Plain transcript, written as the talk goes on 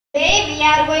we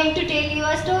are going to tell you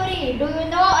a story. Do you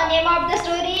know a name of the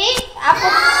story?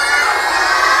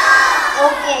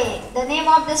 Okay, the name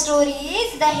of the story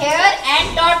is The Hare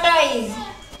and Tortoise.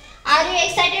 Are you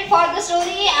excited for the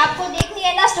story? आपको देखनी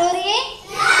है ना story?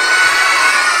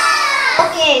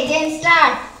 Okay, then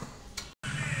start.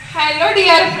 Hello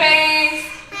dear friends,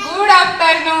 good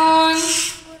afternoon.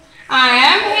 I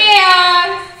am here.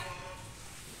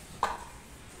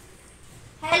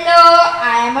 Hello,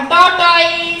 I am a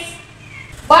tortoise.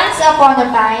 Once upon a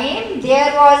time,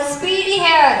 there was a speedy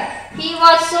hare. He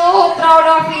was so proud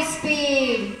of his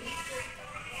speed.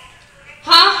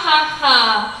 Ha ha ha,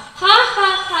 ha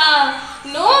ha ha.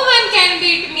 No one can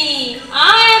beat me.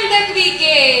 I am the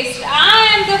quickest. I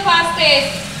am the fastest.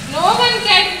 No one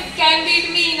can beat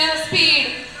me in a speed.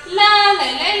 La la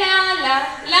la la la,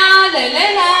 la la la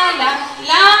la la,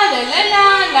 la la la la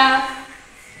la.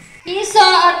 He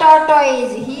saw a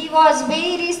tortoise. He was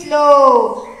very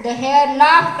slow. The hare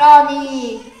laughed on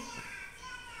it.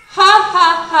 Ha ha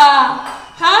ha,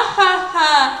 ha ha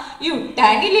ha. You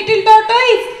tiny little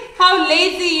tortoise, how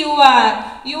lazy you are.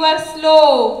 You are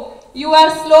slow. You are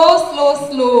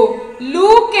slow.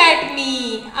 Look at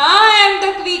me. I am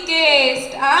the quickest.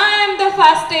 I am the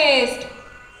fastest.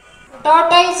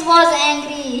 Tortoise was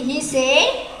angry. He said,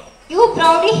 "You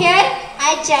proudy hare,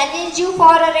 I challenge you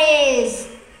for a race."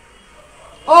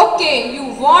 Okay, you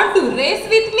want to race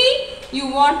with me? You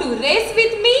want to race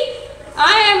with me?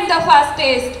 I am the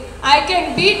fastest. I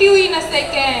can beat you in a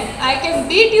second. I can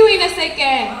beat you in a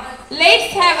second.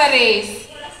 Let's have a race.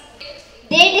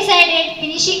 They decided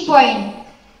finishing point.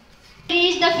 Who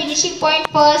reach the finishing point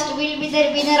first will be the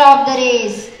winner of the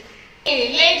race. Okay,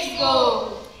 let's go.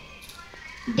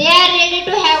 They are ready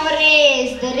to have a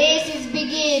race. The race is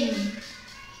begin.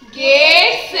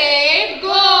 Get set,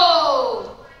 go.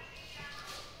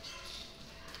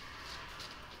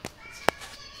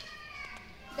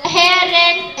 The hare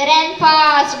ran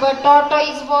fast, but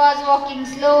tortoise was walking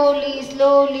slowly.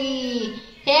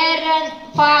 Hare ran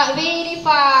very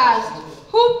fast.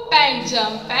 Hoop and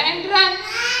jump and run.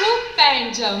 Hoop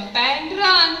and jump and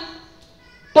run.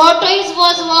 Tortoise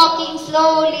was walking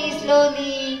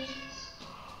slowly.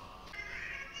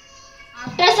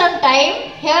 After some time,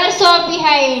 hare saw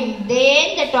behind. Then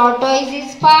the tortoise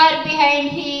is far behind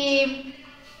him.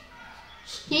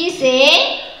 He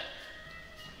said,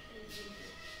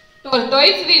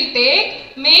 Tortoise will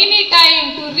take many time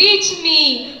to reach me.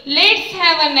 Let's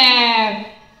have a nap.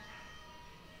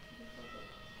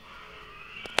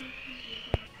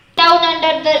 down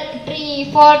under the tree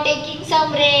for taking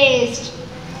some rest.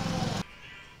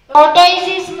 Tortoise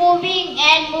is moving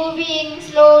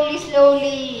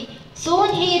slowly.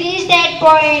 Soon he reached that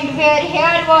point where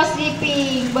hare was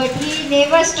sleeping, but he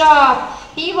never stopped.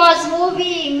 He was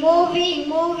moving,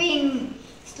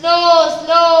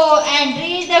 slow, and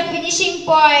reached the finishing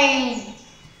point.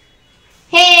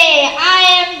 Hey, I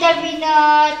am the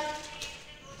winner.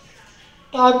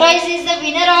 Tortoise is the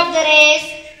winner of the race.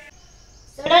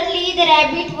 Suddenly the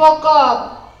rabbit woke up.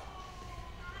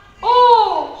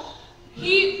 Oh,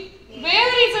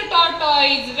 where is a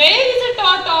tortoise? Where is a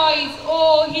tortoise?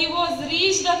 Oh, he was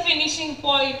reached the finishing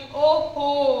point.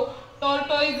 Oh,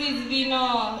 tortoise is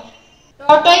winner.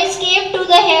 Tortoise came to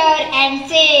the hare and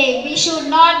said, "We should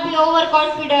not be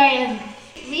overconfident.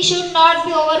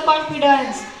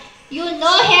 You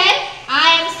know, hare, I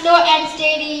am slow and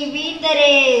steady. Win the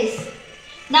race."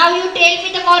 Now you tell me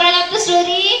the moral of the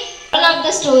story. Moral of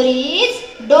the story is,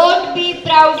 don't be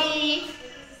proudy.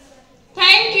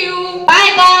 Thank you.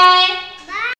 Bye.